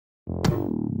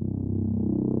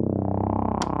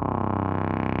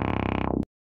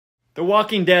The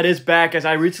Walking Dead is back as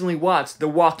I recently watched The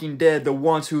Walking Dead, The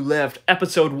Ones Who Lived,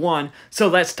 episode 1, so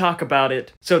let's talk about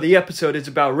it. So the episode is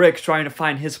about Rick trying to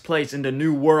find his place in the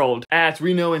new world. As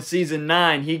we know in season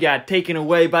 9, he got taken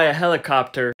away by a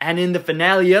helicopter, and in the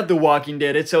finale of The Walking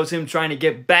Dead, it shows him trying to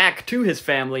get back to his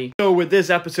family. So with this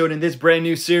episode in this brand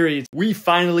new series, we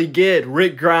finally get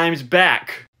Rick Grimes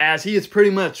back, as he is pretty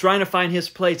much trying to find his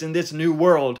place in this new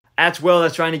world, as well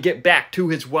as trying to get back to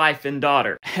his wife and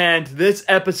daughter. And this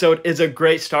episode is a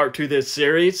great start to this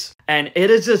series, and it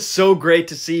is just so great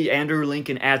to see Andrew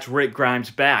Lincoln as Rick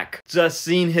Grimes back. Just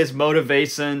seeing his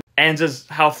motivation and just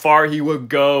how far he would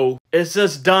go, it's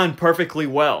just done perfectly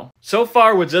well. So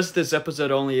far with just this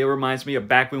episode only, it reminds me of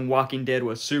back when Walking Dead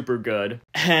was super good,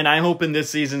 and I'm hoping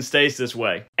this season stays this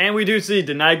way. And we do see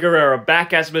Danai Gurira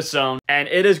back as Michonne, and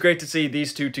it is great to see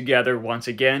these two together once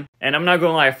again. And I'm not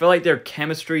gonna lie, I feel like their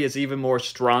chemistry is even more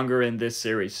stronger in this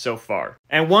series so far.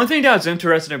 And one thing that was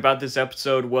interesting about this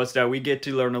episode was that we get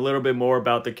to learn a little bit more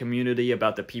about the community,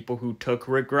 about the people who took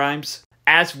Rick Grimes,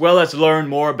 as well as learn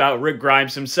more about Rick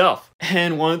Grimes himself.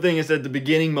 And one thing is that the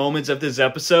beginning moments of this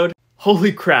episode,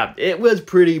 holy crap, it was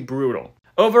pretty brutal.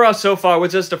 Overall, so far,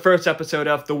 with just the first episode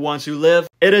of The Ones Who Live,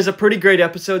 it is a pretty great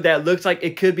episode that looks like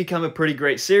it could become a pretty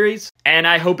great series, and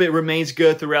I hope it remains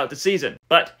good throughout the season.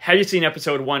 But have you seen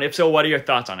episode 1? If so, what are your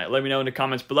thoughts on it? Let me know in the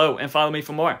comments below, and follow me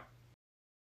for more.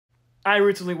 I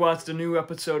recently watched a new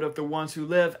episode of The Ones Who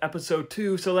Live, episode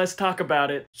 2, so let's talk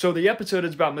about it. So the episode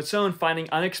is about Michonne finding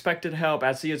unexpected help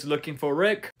as he is looking for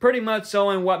Rick, pretty much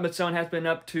showing what Michonne has been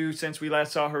up to since we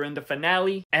last saw her in the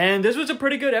finale. And this was a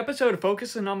pretty good episode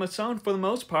focusing on Michonne for the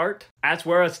most part, as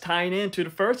well as tying into the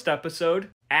first episode,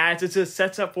 as it just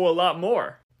sets up for a lot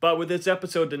more. But with this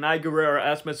episode, Danai Gurira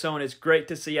as Michonne is great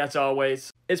to see as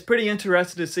always. It's pretty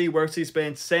interesting to see where she's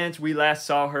been since we last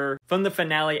saw her from the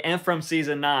finale and from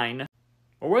season 9.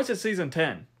 Or was it season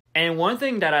 10? And one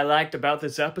thing that I liked about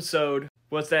this episode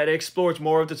was that it explores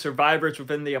more of the survivors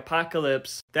within the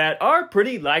apocalypse that are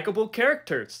pretty likable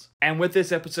characters. And with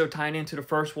this episode tying into the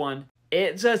first one,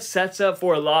 it just sets up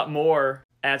for a lot more,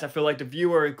 as I feel like the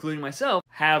viewer, including myself,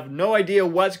 have no idea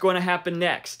what's going to happen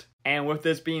next. And with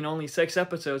this being only 6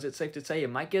 episodes, it's safe to say it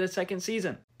might get a second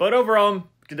season. But overall,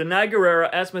 Danai Gurira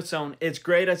as Michonne is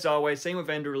great as always, same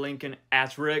with Andrew Lincoln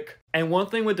as Rick. And one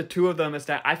thing with the two of them is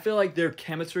that I feel like their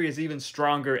chemistry is even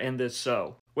stronger in this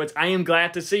show, which I am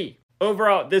glad to see.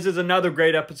 Overall, this is another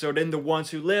great episode in The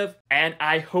Ones Who Live, and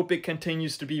I hope it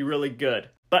continues to be really good.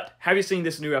 But have you seen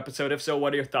this new episode? If so,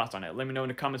 what are your thoughts on it? Let me know in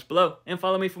the comments below, and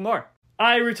follow me for more.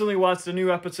 I recently watched a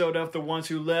new episode of The Ones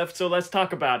Who Lived, so let's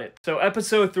talk about it. So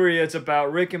episode 3 is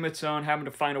about Rick and Michonne having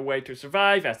to find a way to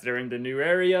survive as they're in the new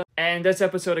area. And this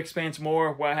episode expands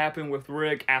more what happened with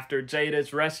Rick after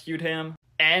Jada's rescued him.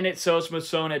 And it shows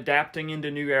Michonne adapting in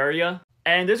the new area.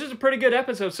 And this is a pretty good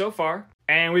episode so far.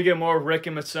 And we get more of Rick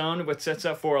and Michonne, which sets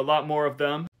up for a lot more of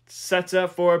them. Sets up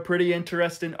for a pretty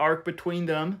interesting arc between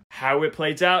them. How it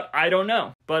plays out, I don't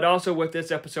know. But also with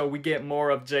this episode, we get more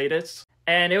of Jada's.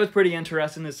 And it was pretty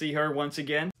interesting to see her once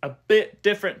again. A bit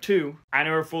different too. I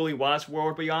never fully watched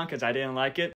World Beyond because I didn't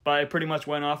like it, but it pretty much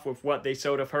went off with what they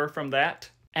showed of her from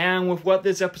that. And with what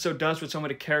this episode does with some of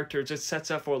the characters, it sets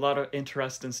up for a lot of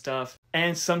interesting stuff.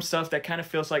 And some stuff that kind of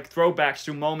feels like throwbacks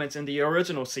to moments in the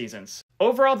original seasons.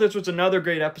 Overall, this was another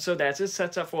great episode that just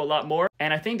sets up for a lot more.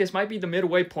 And I think this might be the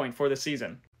midway point for the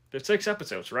season. There's 6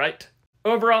 episodes, right?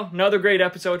 Overall, another great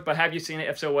episode, but have you seen it?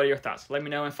 If so, what are your thoughts? Let me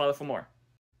know and follow for more.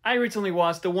 I recently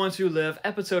watched The Ones Who Live,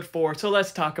 episode 4, so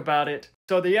let's talk about it.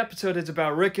 So the episode is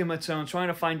about Rick and Michonne trying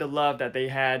to find the love that they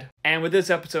had. And with this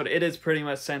episode, it is pretty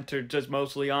much centered just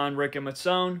mostly on Rick and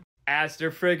Michonne, as they're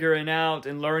figuring out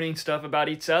and learning stuff about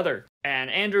each other.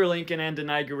 And Andrew Lincoln and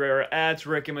Danai Gurira as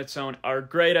Rick and Michonne are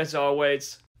great as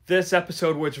always. This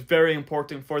episode was very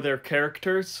important for their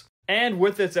characters. And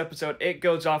with this episode, it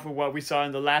goes off of what we saw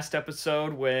in the last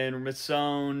episode when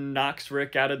Michonne knocks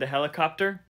Rick out of the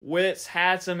helicopter, which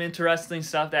had some interesting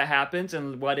stuff that happens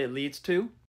and what it leads to.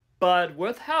 But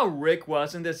with how Rick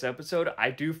was in this episode,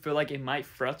 I do feel like it might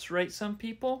frustrate some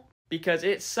people, because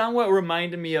it somewhat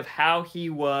reminded me of how he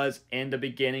was in the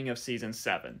beginning of season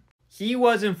 7. He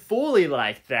wasn't fully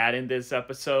like that in this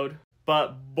episode,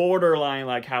 but borderline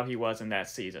like how he was in that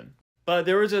season. But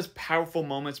there was just powerful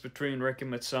moments between Rick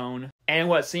and Michonne, and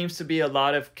what seems to be a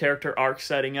lot of character arc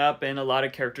setting up and a lot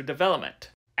of character development,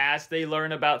 as they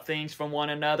learn about things from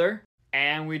one another,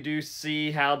 and we do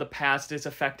see how the past is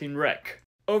affecting Rick.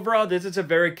 Overall, this is a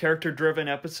very character-driven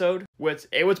episode, which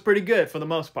it was pretty good for the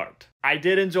most part. I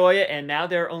did enjoy it, and now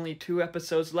there are only 2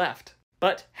 episodes left.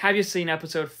 But have you seen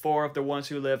episode 4 of The Ones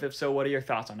Who Live? If so, what are your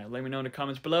thoughts on it? Let me know in the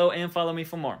comments below, and follow me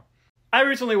for more. I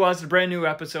recently watched a brand new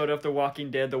episode of The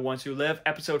Walking Dead, The Ones Who Live,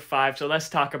 episode 5, so let's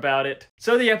talk about it.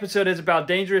 So the episode is about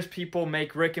dangerous people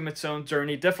make Rick and Michonne's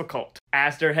journey difficult,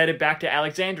 as they're headed back to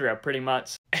Alexandria, pretty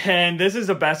much. And this is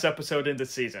the best episode in the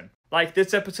season. Like,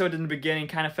 this episode in the beginning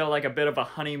kind of felt like a bit of a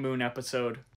honeymoon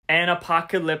episode. An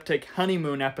apocalyptic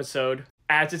honeymoon episode,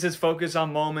 as this is focused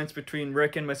on moments between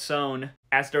Rick and Michonne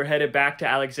as they're headed back to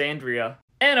Alexandria.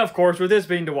 And of course, with this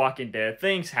being The Walking Dead,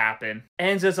 things happen.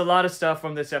 And just a lot of stuff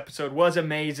from this episode was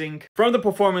amazing. From the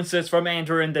performances from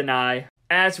Andrew and Danai,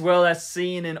 as well as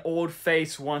seeing an old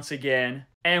face once again.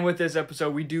 And with this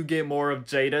episode, we do get more of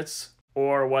Jada's,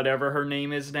 or whatever her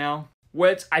name is now.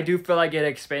 Which I do feel like it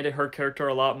expanded her character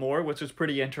a lot more, which was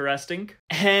pretty interesting.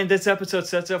 And this episode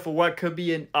sets up for what could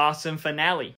be an awesome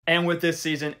finale. And with this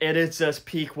season, it is just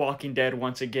peak Walking Dead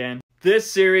once again.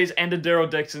 This series and the Daryl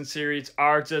Dixon series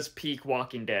are just peak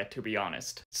Walking Dead, to be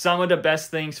honest. Some of the best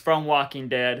things from Walking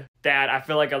Dead that I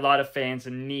feel like a lot of fans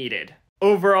needed.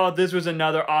 Overall, this was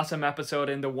another awesome episode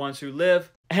in The Ones Who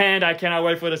Live, and I cannot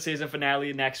wait for the season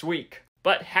finale next week.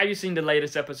 But have you seen the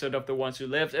latest episode of The Ones Who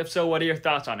Lived? If so, what are your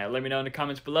thoughts on it? Let me know in the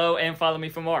comments below and follow me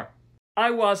for more. I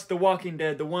watched The Walking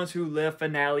Dead, The Ones Who Live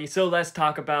finale, so let's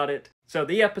talk about it. So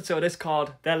the episode is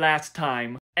called The Last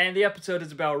Time. And the episode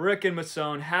is about Rick and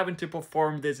Michonne having to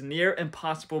perform this near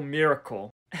impossible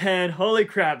miracle. And holy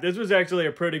crap, this was actually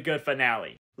a pretty good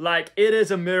finale. Like, it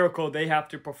is a miracle they have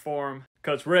to perform,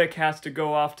 because Rick has to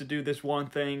go off to do this one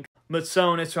thing.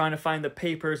 Michonne is trying to find the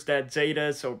papers that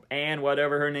Jada's, or Anne,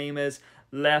 whatever her name is,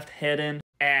 left hidden.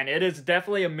 And it is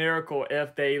definitely a miracle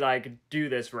if they, do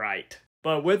this right.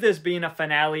 But with this being a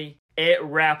finale, it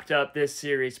wrapped up this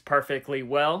series perfectly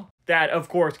well. That, of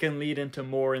course, can lead into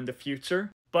more in the future.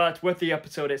 But with the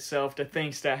episode itself, the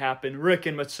things that happened, Rick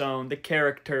and Michonne, the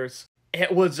characters,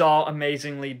 it was all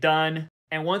amazingly done.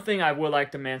 And one thing I would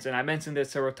like to mention, I mentioned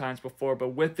this several times before, but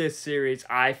with this series,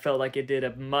 I felt like it did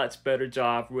a much better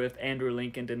job with Andrew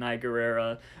Lincoln, Danai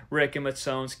Gurira, Rick and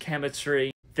Michonne's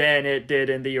chemistry than it did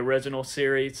in the original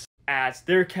series. As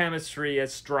their chemistry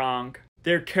is strong,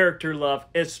 their character love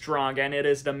is strong, and it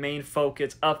is the main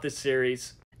focus of the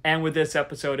series. And with this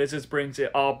episode, it just brings it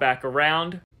all back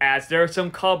around, as there are some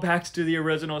callbacks to the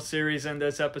original series in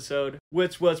this episode,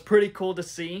 which was pretty cool to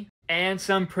see, and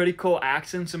some pretty cool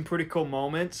action, some pretty cool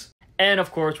moments. And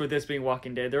of course, with this being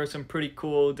Walking Dead, there are some pretty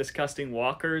cool, disgusting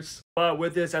walkers. But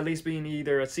with this at least being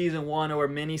either a season 1 or a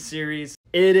mini-series,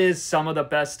 it is some of the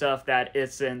best stuff that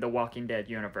is in the Walking Dead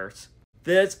universe.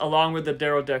 This, along with the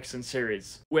Daryl Dixon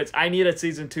series, which I need a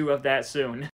season 2 of that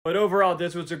soon. But overall,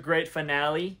 this was a great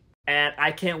finale. And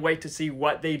I can't wait to see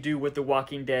what they do with The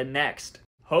Walking Dead next.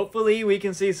 Hopefully we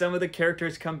can see some of the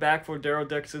characters come back for Daryl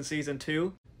Dixon Season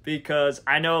 2. Because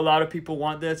I know a lot of people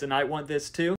want this and I want this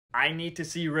too. I need to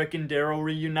see Rick and Daryl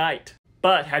reunite.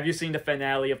 But have you seen the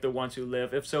finale of The Ones Who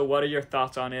Live? If so, what are your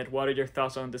thoughts on it? What are your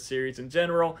thoughts on the series in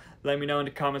general? Let me know in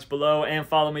the comments below and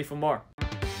follow me for more.